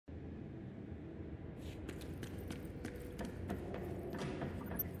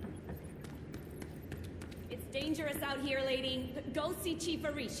dangerous out here, lady. Go see Chief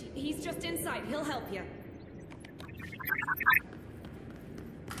Arishi. He's just inside. He'll help you.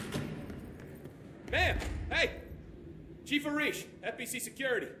 Ma'am! Hey! Chief Arish, FBC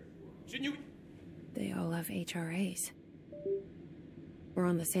Security. Shouldn't you... They all have HRAs. We're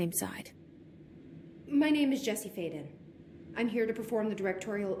on the same side. My name is Jesse Faden. I'm here to perform the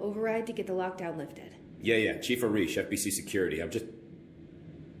directorial override to get the lockdown lifted. Yeah, Chief Arish, FBC Security. I'm just...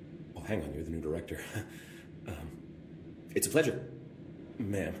 Oh, hang on, you're the new director. It's a pleasure,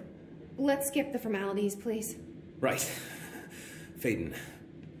 ma'am. Let's skip the formalities, please. Right. Faden,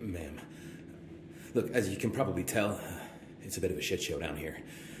 ma'am. Look, as you can probably tell, it's a bit of a shit show down here.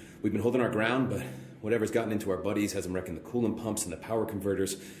 We've been holding our ground, but whatever's gotten into our buddies has them wrecking the coolant pumps and the power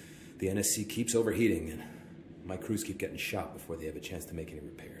converters. The NSC keeps overheating, and my crews keep getting shot before they have a chance to make any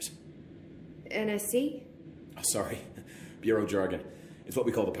repairs. NSC? Oh, sorry. Bureau jargon. It's what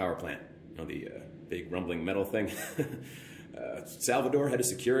we call the power plant. You know, the big rumbling metal thing? Salvador, head of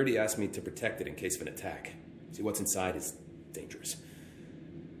security, asked me to protect it in case of an attack. See, what's inside is dangerous.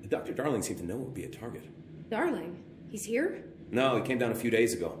 Dr. Darling seemed to know it would be a target. Darling? He's here? No, he came down a few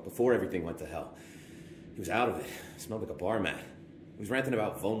days ago, before everything went to hell. He was out of it. Smelled like a bar mat. He was ranting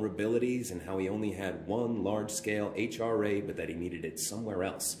about vulnerabilities and how he only had one large-scale HRA, but that he needed it somewhere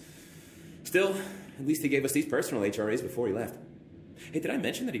else. Still, at least he gave us these personal HRAs before he left. Hey, did I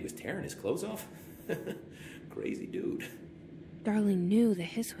mention that he was tearing his clothes off? Crazy dude. Darling knew the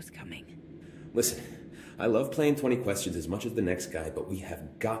hiss was coming. Listen, I love playing 20 questions as much as the next guy, but we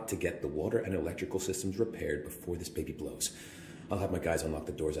have got to get the water and electrical systems repaired before this baby blows. I'll have my guys unlock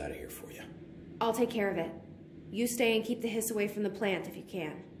the doors out of here for you. I'll take care of it. You stay and keep the hiss away from the plant if you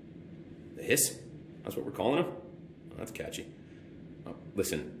can. The hiss? That's what we're calling him? Oh, that's catchy. Oh,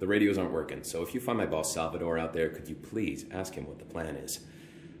 listen, the radios aren't working, so if you find my boss Salvador out there, could you please ask him what the plan is?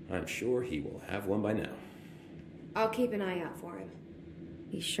 I'm sure he will have one by now. I'll keep an eye out for him.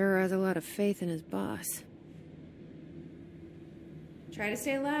 He sure has a lot of faith in his boss. Try to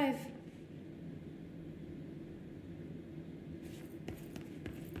stay alive.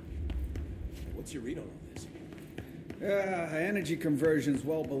 What's your read on all this? Energy conversion's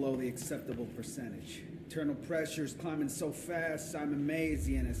well below the acceptable percentage. Internal pressure's climbing so fast, I'm amazed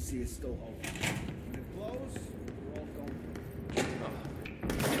the NSC is still holding. When it blows, we're all going.